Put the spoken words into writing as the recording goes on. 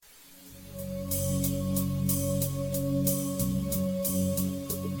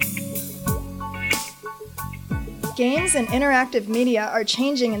Games and interactive media are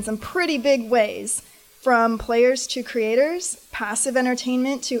changing in some pretty big ways. From players to creators, passive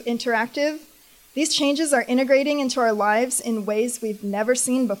entertainment to interactive, these changes are integrating into our lives in ways we've never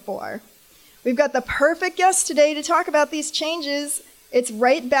seen before. We've got the perfect guest today to talk about these changes. It's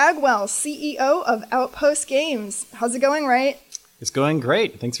Wright Bagwell, CEO of Outpost Games. How's it going, Wright? It's going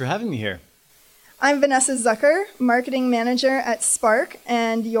great. Thanks for having me here. I'm Vanessa Zucker, Marketing Manager at Spark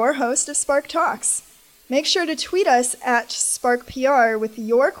and your host of Spark Talks. Make sure to tweet us at SparkPR with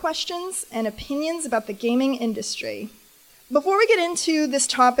your questions and opinions about the gaming industry. Before we get into this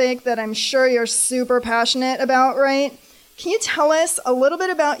topic that I'm sure you're super passionate about, right? Can you tell us a little bit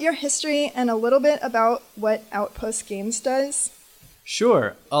about your history and a little bit about what Outpost Games does?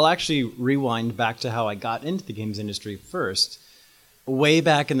 Sure. I'll actually rewind back to how I got into the games industry first. Way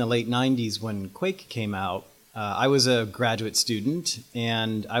back in the late 90s when Quake came out, I was a graduate student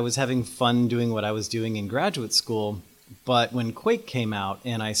and I was having fun doing what I was doing in graduate school. But when Quake came out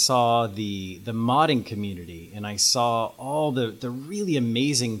and I saw the modding community and I saw all the really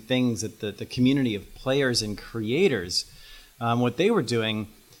amazing things that the community of players and creators, what they were doing,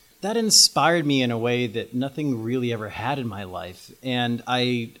 that inspired me in a way that nothing really ever had in my life. And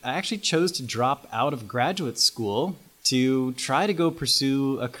I actually chose to drop out of graduate school to try to go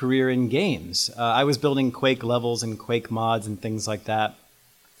pursue a career in games. I was building Quake levels and Quake mods and things like that.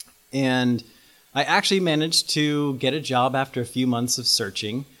 And I actually managed to get a job after a few months of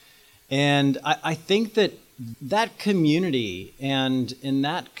searching. And I think that community and in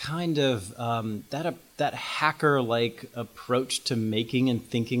that kind of that hacker-like approach to making and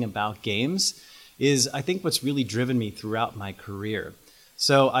thinking about games is, I think, what's really driven me throughout my career.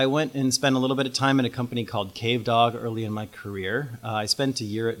 So I went and spent a little bit of time at a company called Cavedog early in my career. I spent a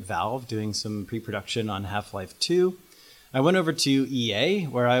year at Valve doing some pre-production on Half-Life 2. I went over to EA,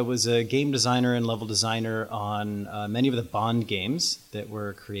 where I was a game designer and level designer on many of the Bond games that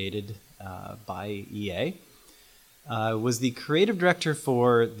were created by EA. I was the creative director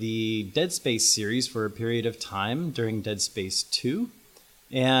for the Dead Space series for a period of time during Dead Space 2.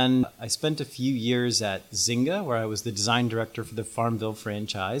 And I spent a few years at Zynga, where I was the design director for the Farmville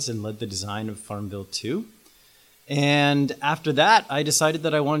franchise and led the design of Farmville 2. And after that, I decided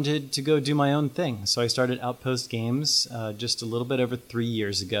that I wanted to go do my own thing. So I started Outpost Games just a little bit over 3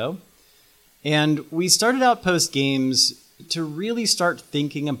 years ago. And we started Outpost Games to really start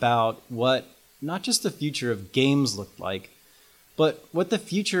thinking about what not just the future of games looked like, but what the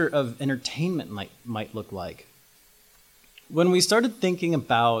future of entertainment might look like. When we started thinking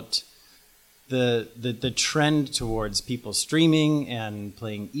about the trend towards people streaming and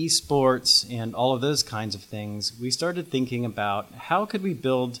playing esports and all of those kinds of things, we started thinking about how could we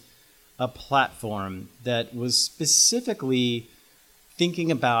build a platform that was specifically thinking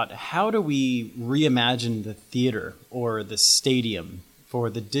about how do we reimagine the theater or the stadium for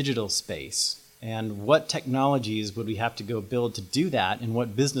the digital space, and what technologies would we have to go build to do that, and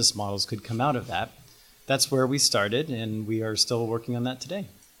what business models could come out of that. That's where we started, and we are still working on that today.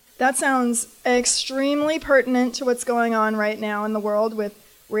 That sounds extremely pertinent to what's going on right now in the world with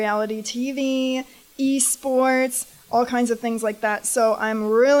reality TV, esports, all kinds of things like that. So I'm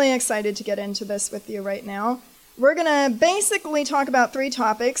really excited to get into this with you right now. We're going to basically talk about 3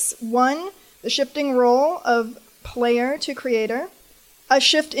 topics. 1, the shifting role of player to creator, a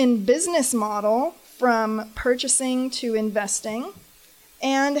shift in business model from purchasing to investing,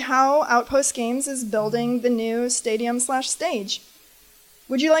 and how Outpost Games is building the new stadium/stage.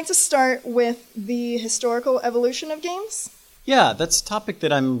 Would you like to start with the historical evolution of games? Yeah, that's a topic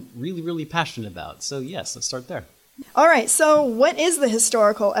that I'm really, really passionate about. So yes, let's start there. All right, so what is the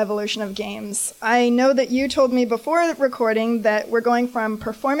historical evolution of games? I know that you told me before recording that we're going from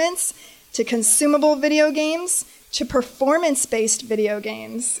performance to consumable video games to performance-based video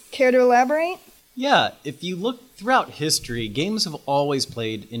games. Care to elaborate? Yeah, if you look throughout history, games have always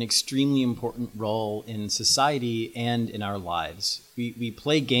played an extremely important role in society and in our lives. We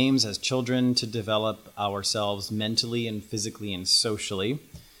play games as children to develop ourselves mentally and physically and socially.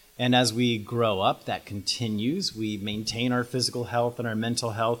 And as we grow up, that continues. We maintain our physical health and our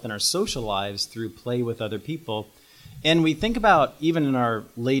mental health and our social lives through play with other people. And we think about, even in our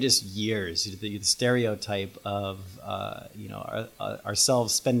latest years, the stereotype of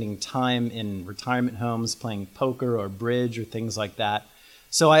ourselves spending time in retirement homes playing poker or bridge or things like that.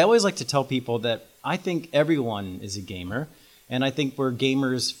 So I always like to tell people that I think everyone is a gamer, and I think we're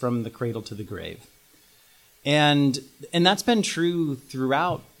gamers from the cradle to the grave. And that's been true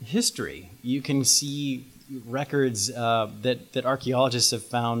throughout history. You can see records that archaeologists have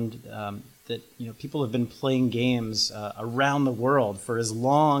found that people have been playing games around the world for as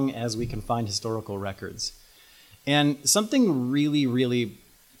long as we can find historical records. And something really, really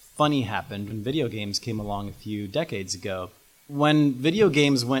funny happened when video games came along a few decades ago. When video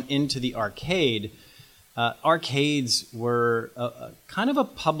games went into the arcade, arcades were kind of a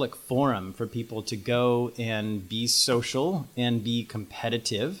public forum for people to go and be social and be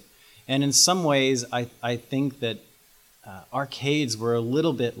competitive. And in some ways, I think that arcades were a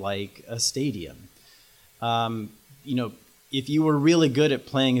little bit like a stadium. If you were really good at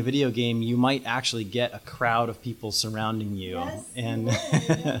playing a video game, you might actually get a crowd of people surrounding you. Yes,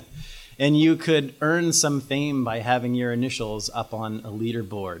 and and you could earn some fame by having your initials up on a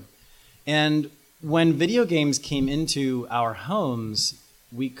leaderboard. And when video games came into our homes,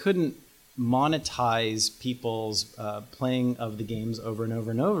 we couldn't monetize people's playing of the games over and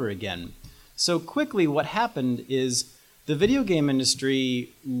over and over again. So quickly, what happened is the video game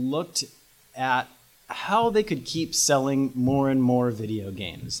industry looked at how they could keep selling more and more video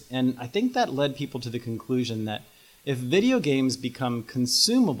games. And I think that led people to the conclusion that if video games become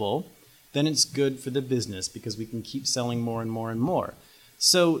consumable, then it's good for the business because we can keep selling more and more and more.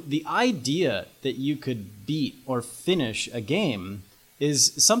 So the idea that you could beat or finish a game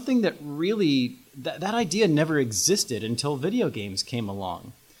is something that really, that idea never existed until video games came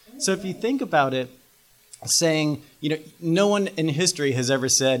along. So if you think about it, saying, no one in history has ever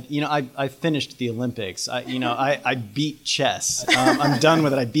said, I finished the Olympics. I beat chess. I'm done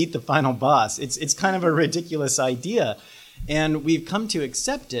with it. I beat the final boss. It's kind of a ridiculous idea. And we've come to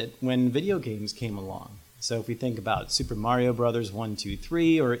accept it when video games came along. So if we think about Super Mario Brothers 1, 2,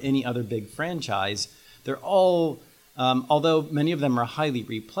 3, or any other big franchise, they're all, although many of them are highly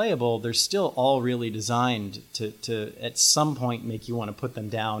replayable, they're still all really designed to at some point make you want to put them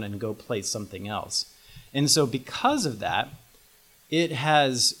down and go play something else. And so because of that, it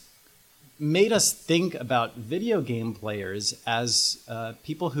has made us think about video game players as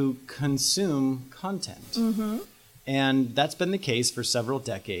people who consume content. Mm-hmm. And that's been the case for several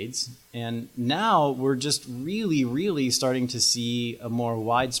decades. And now we're just really, really starting to see a more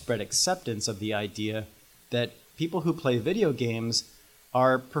widespread acceptance of the idea that people who play video games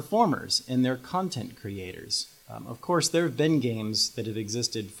are performers and they're content creators. Of course, there have been games that have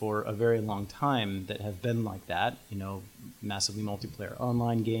existed for a very long time that have been like that, massively multiplayer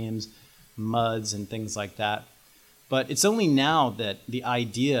online games, MUDs, and things like that. But it's only now that the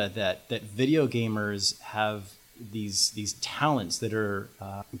idea that video gamers have these talents that are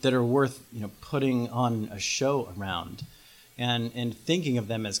worth putting on a show around, and thinking of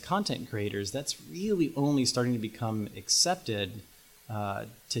them as content creators, that's really only starting to become accepted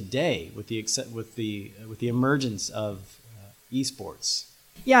today with the emergence of esports.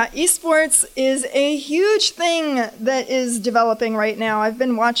 Yeah, esports is a huge thing that is developing right now. I've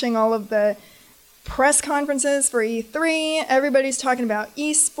been watching all of the press conferences for E3. Everybody's talking about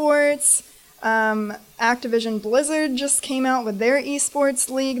esports. Activision Blizzard just came out with their esports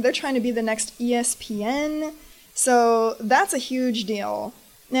league. They're trying to be the next ESPN. So that's a huge deal.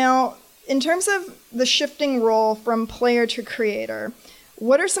 Now, in terms of the shifting role from player to creator,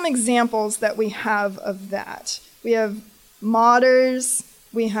 what are some examples that we have of that? We have modders,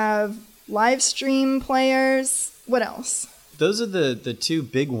 we have live stream players. What else? Those are the two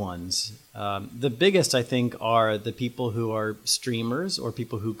big ones. The biggest, I think, are the people who are streamers or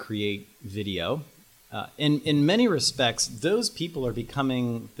people who create video. In many respects, those people are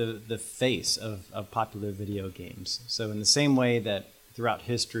becoming the face of popular video games. So in the same way that throughout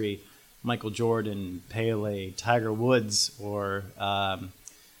history, Michael Jordan, Pele, Tiger Woods, or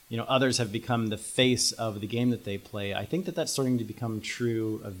others have become the face of the game that they play, I think that's starting to become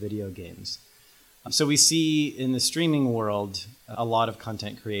true of video games. So we see in the streaming world a lot of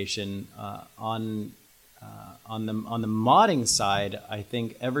content creation. On the modding side, I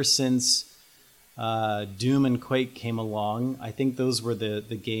think ever since Doom and Quake came along, I think those were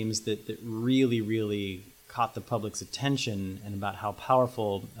the games that really, really caught the public's attention and about how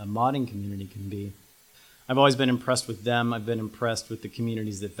powerful a modding community can be. I've always been impressed with them. I've been impressed with the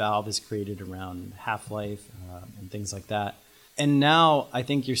communities that Valve has created around Half-Life and things like that. And now I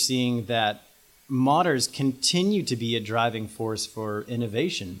think you're seeing that modders continue to be a driving force for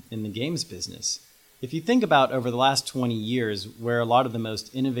innovation in the games business. If you think about over the last 20 years where a lot of the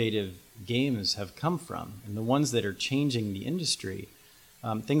most innovative games have come from and the ones that are changing the industry,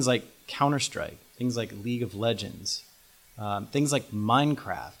 things like Counter-Strike, things like League of Legends, things like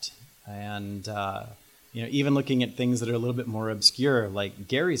Minecraft, and even looking at things that are a little bit more obscure, like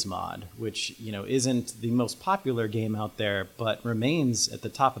Garry's Mod, which isn't the most popular game out there, but remains at the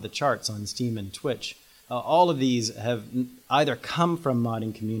top of the charts on Steam and Twitch. All of these have either come from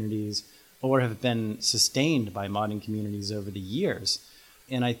modding communities or have been sustained by modding communities over the years.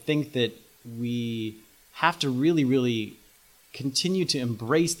 And I think that we have to really, really continue to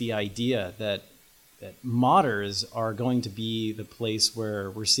embrace the idea that modders are going to be the place where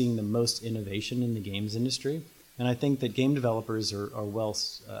we're seeing the most innovation in the games industry. And I think that game developers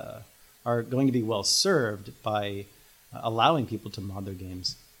are going to be well served by allowing people to mod their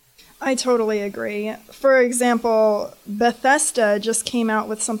games. I totally agree. For example, Bethesda just came out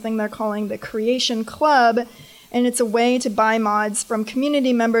with something they're calling the Creation Club, and it's a way to buy mods from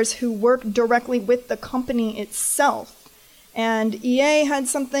community members who work directly with the company itself. And EA had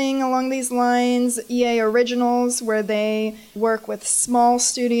something along these lines, EA Originals, where they work with small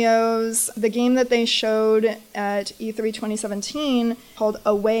studios. The game that they showed at E3 2017, called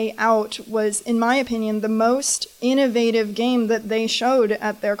A Way Out, was, in my opinion, the most innovative game that they showed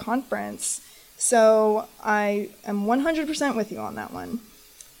at their conference. So I am 100% with you on that one.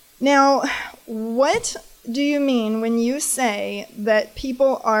 Now, what do you mean when you say that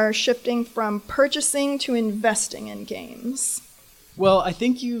people are shifting from purchasing to investing in games? Well, I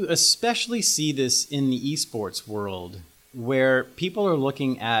think you especially see this in the esports world, where people are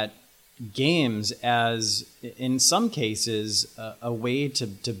looking at games as, in some cases, a way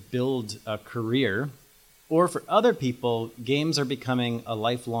to build a career. Or for other people, games are becoming a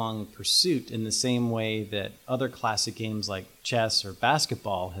lifelong pursuit in the same way that other classic games like chess or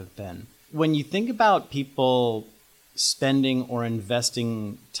basketball have been. When you think about people spending or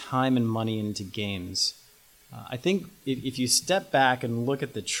investing time and money into games, I think if you step back and look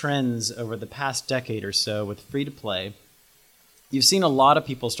at the trends over the past decade or so with free-to-play, you've seen a lot of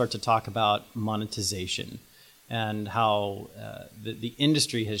people start to talk about monetization and how the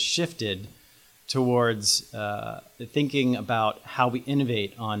industry has shifted towards thinking about how we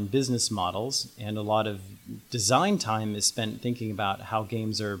innovate on business models, and a lot of design time is spent thinking about how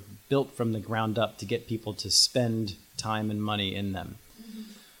games are built from the ground up to get people to spend time and money in them. Mm-hmm.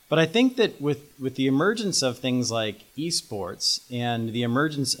 But I think that with the emergence of things like esports and the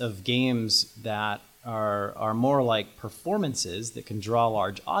emergence of games that are more like performances that can draw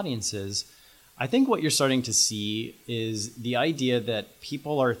large audiences, I think what you're starting to see is the idea that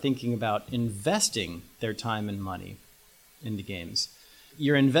people are thinking about investing their time and money into games.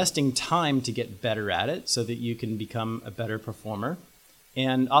 You're investing time to get better at it so that you can become a better performer.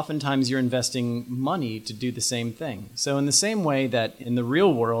 And oftentimes you're investing money to do the same thing. So in the same way that in the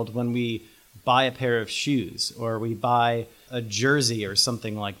real world, when we buy a pair of shoes or we buy a jersey or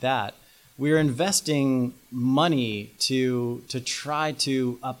something like that, we're investing money to try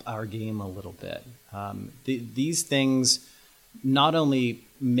to up our game a little bit. These things not only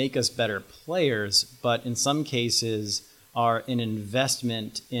make us better players, but in some cases are an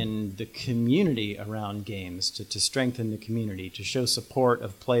investment in the community around games, to strengthen the community, to show support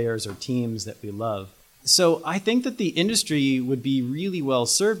of players or teams that we love. So I think that the industry would be really well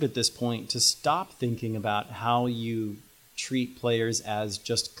served at this point to stop thinking about how you treat players as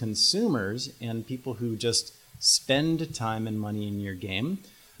just consumers and people who just spend time and money in your game.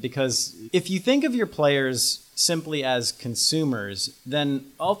 Because if you think of your players simply as consumers, then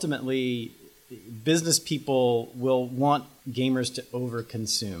ultimately business people will want gamers to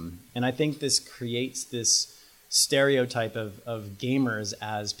overconsume. And I think this creates this stereotype of gamers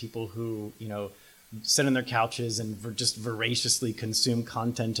as people who, sit on their couches and just voraciously consume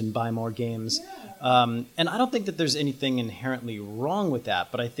content and buy more games. Yeah. And I don't think that there's anything inherently wrong with that,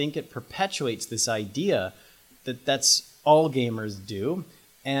 but I think it perpetuates this idea that that's all gamers do.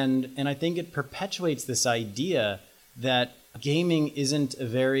 And I think it perpetuates this idea that gaming isn't a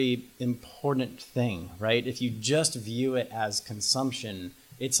very important thing, right? If you just view it as consumption,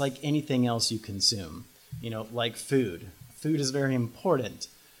 it's like anything else you consume, like food. Food is very important,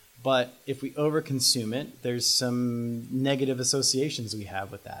 but if we overconsume it, there's some negative associations we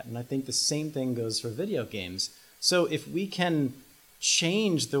have with that. And I think the same thing goes for video games. So if we can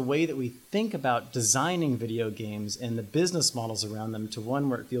change the way that we think about designing video games and the business models around them to one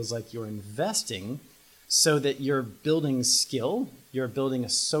where it feels like you're investing, so that you're building skill, you're building a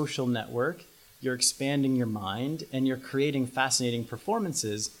social network, you're expanding your mind, and you're creating fascinating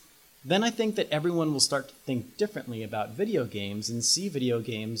performances, then I think that everyone will start to think differently about video games and see video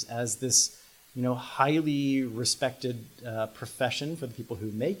games as this, highly respected profession for the people who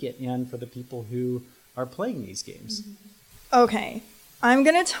make it and for the people who are playing these games. Okay, I'm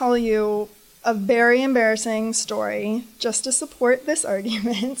going to tell you a very embarrassing story just to support this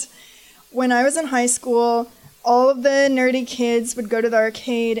argument. When I was in high school, all of the nerdy kids would go to the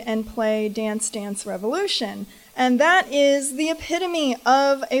arcade and play Dance Dance Revolution. And that is the epitome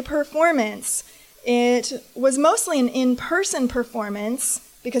of a performance. It was mostly an in-person performance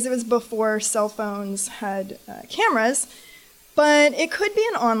because it was before cell phones had cameras. But it could be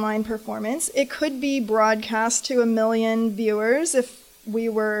an online performance. It could be broadcast to 1 million viewers if we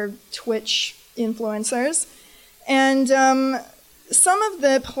were Twitch influencers. And some of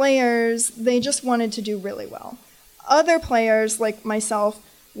the players, they just wanted to do really well. Other players, like myself,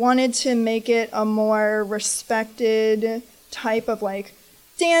 wanted to make it a more respected type of like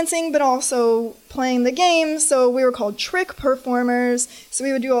dancing, but also playing the game. So we were called trick performers. So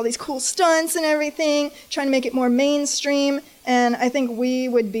we would do all these cool stunts and everything, trying to make it more mainstream. And I think we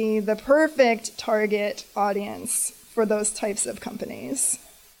would be the perfect target audience for those types of companies.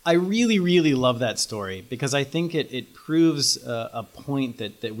 I really, really love that story because I think it proves a point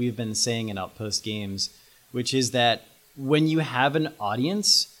that we've been saying in Outpost Games, which is that when you have an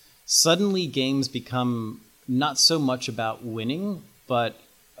audience, suddenly games become not so much about winning, but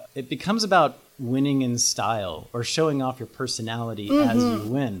it becomes about winning in style or showing off your personality as you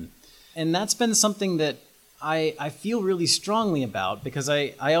win. And that's been something that I feel really strongly about because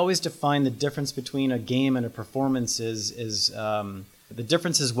I always define the difference between a game and a performance is the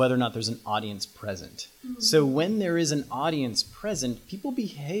difference is whether or not there's an audience present. So when there is an audience present, people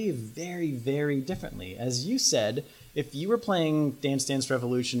behave very, very differently. As you said, if you were playing Dance Dance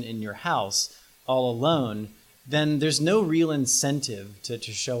Revolution in your house all alone, then there's no real incentive to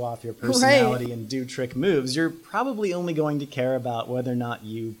show off your personality and do trick moves. You're probably only going to care about whether or not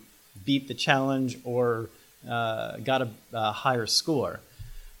you beat the challenge or got a higher score.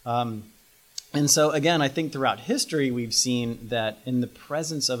 And so, again, I think throughout history, we've seen that in the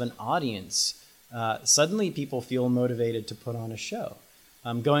presence of an audience, suddenly people feel motivated to put on a show.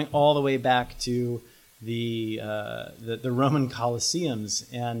 Going all the way back to the Roman Colosseums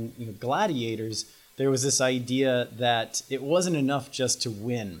and gladiators, there was this idea that it wasn't enough just to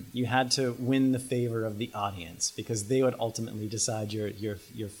win. You had to win the favor of the audience because they would ultimately decide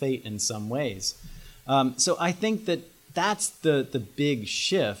your fate in some ways. So I think that's the big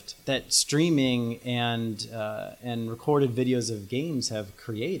shift that streaming and recorded videos of games have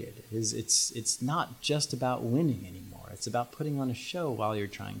created. It's not just about winning anymore. It's about putting on a show while you're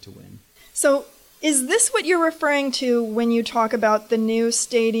trying to win. So is this what you're referring to when you talk about the new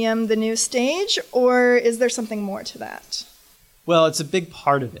stadium, the new stage, or is there something more to that? Well, it's a big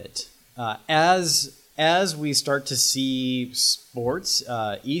part of it. As we start to see sports,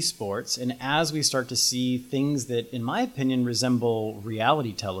 esports, and as we start to see things that, in my opinion, resemble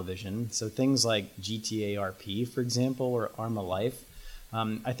reality television, so things like GTA RP, for example, or Arma Life,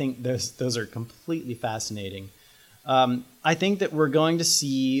 I think those are completely fascinating. I think that we're going to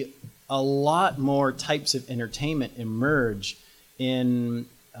see a lot more types of entertainment emerge in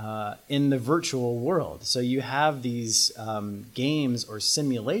the virtual world. So you have these games or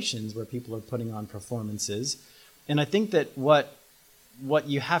simulations where people are putting on performances. And I think that what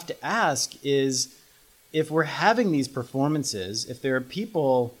you have to ask is, if we're having these performances, if there are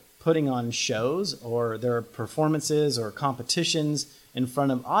people putting on shows or there are performances or competitions in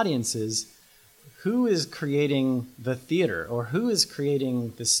front of audiences, who is creating the theater or who is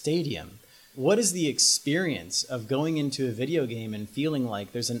creating the stadium? What is the experience of going into a video game and feeling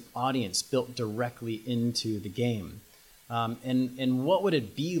like there's an audience built directly into the game? And what would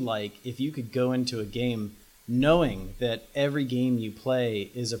it be like if you could go into a game knowing that every game you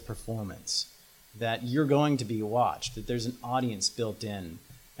play is a performance, that you're going to be watched, that there's an audience built in,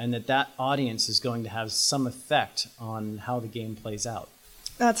 and that audience is going to have some effect on how the game plays out?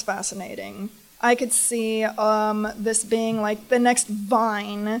 That's fascinating. I could see this being like the next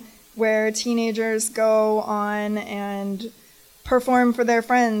Vine, where teenagers go on and perform for their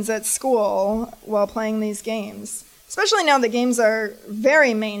friends at school while playing these games. Especially now that games are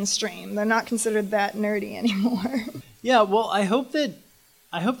very mainstream. They're not considered that nerdy anymore. Yeah, well, I hope that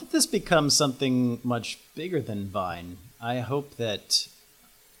this becomes something much bigger than Vine. I hope that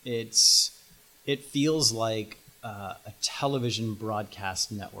it feels like a television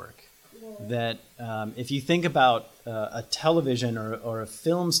broadcast network. That if you think about a television or a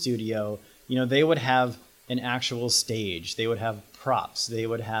film studio, they would have an actual stage. They would have props. They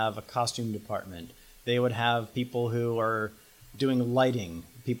would have a costume department. They would have people who are doing lighting,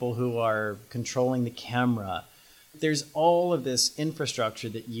 people who are controlling the camera. There's all of this infrastructure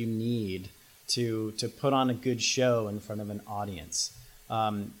that you need to put on a good show in front of an audience.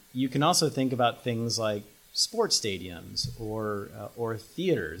 You can also think about things like sports stadiums or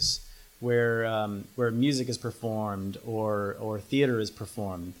theaters, where music is performed or theater is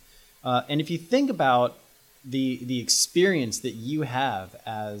performed. And if you think about the experience that you have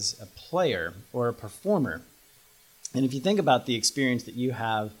as a player or a performer, and if you think about the experience that you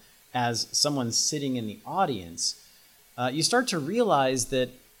have as someone sitting in the audience, you start to realize that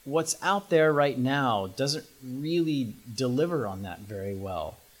what's out there right now doesn't really deliver on that very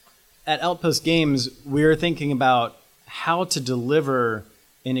well. At Outpost Games, we're thinking about how to deliver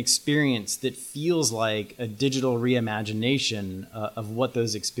an experience that feels like a digital reimagination of what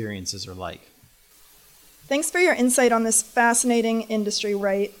those experiences are like. Thanks for your insight on this fascinating industry,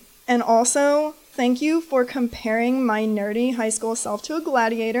 Wright. And also, thank you for comparing my nerdy high school self to a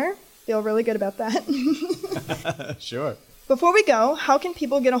gladiator. Feel really good about that. Sure. Before we go, how can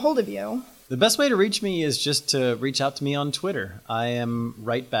people get a hold of you? The best way to reach me is just to reach out to me on Twitter. I am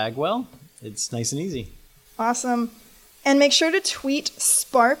Wright Bagwell. It's nice and easy. Awesome. And make sure to tweet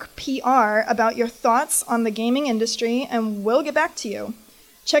Spark PR about your thoughts on the gaming industry, and we'll get back to you.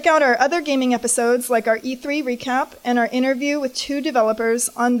 Check out our other gaming episodes like our E3 recap and our interview with 2 developers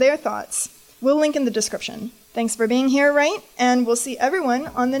on their thoughts. We'll link in the description. Thanks for being here, Wright, and we'll see everyone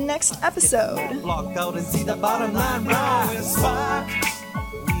on the next episode. Block out and see the bottom line rise.